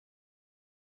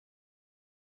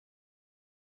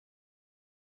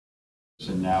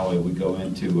and now we go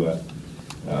into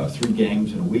 3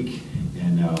 games in a week,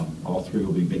 and all 3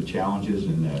 will be big challenges,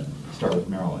 and start with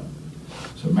Maryland.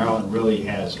 So Maryland really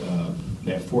has,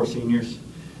 they have 4 seniors.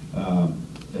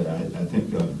 I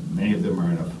think many of them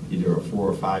are in either a 4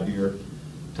 or 5 year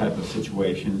type of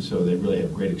situation, so they really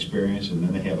have great experience, and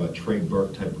then they have a Trey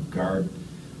Burke type of guard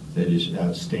that is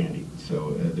outstanding.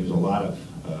 So there's a lot of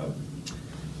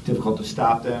difficult to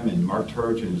stop them, and Mark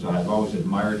Turgeon, I've always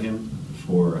admired him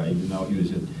for, even though he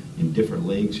was in different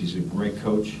leagues, he's a great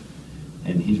coach,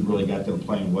 and he's really got them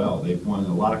playing well. They've won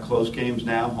a lot of close games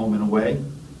now, home and away,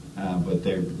 but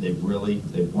they've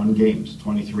won games,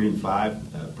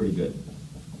 23-5, pretty good.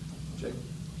 Jake,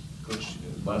 Coach,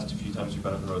 last few times you've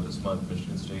been on the road this month,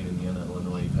 Michigan State, Indiana,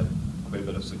 Illinois, you've had quite a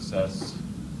bit of success,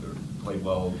 played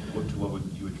well. What would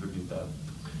you attribute that?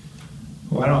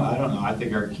 Well, I don't know. I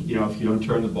think if you don't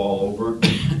turn the ball over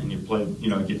and you play,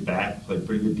 get back, play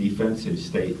pretty good defense, and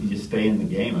you just stay in the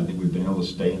game. I think we've been able to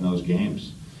stay in those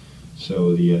games.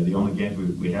 So the only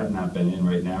games we have not been in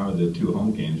right now are the 2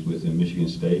 home games with Michigan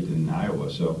State and Iowa.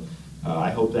 So I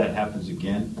hope that happens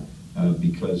again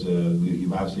because we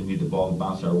obviously need the ball to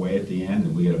bounce our way at the end,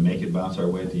 and we got to make it bounce our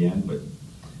way at the end. But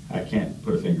I can't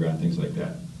put a finger on things like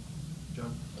that.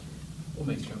 John, what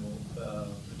makes Trimble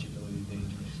particularly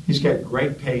dangerous? He's got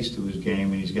great pace to his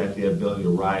game, and he's got the ability to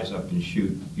rise up and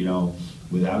shoot,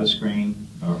 without a screen,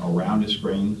 around a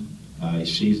screen. He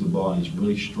sees the ball, and he's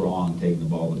really strong taking the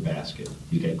ball to the basket.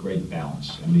 He's got great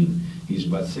balance. I mean, he's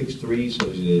about 6'3", so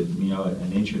he's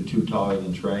an inch or 2 taller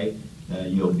than Trey.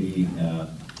 You'll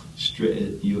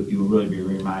really be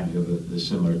reminded of a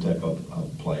similar type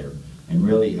of player, and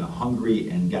really hungry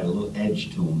and got a little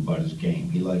edge to him about his game.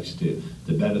 He likes to,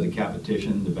 the better the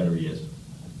competition, the better he is.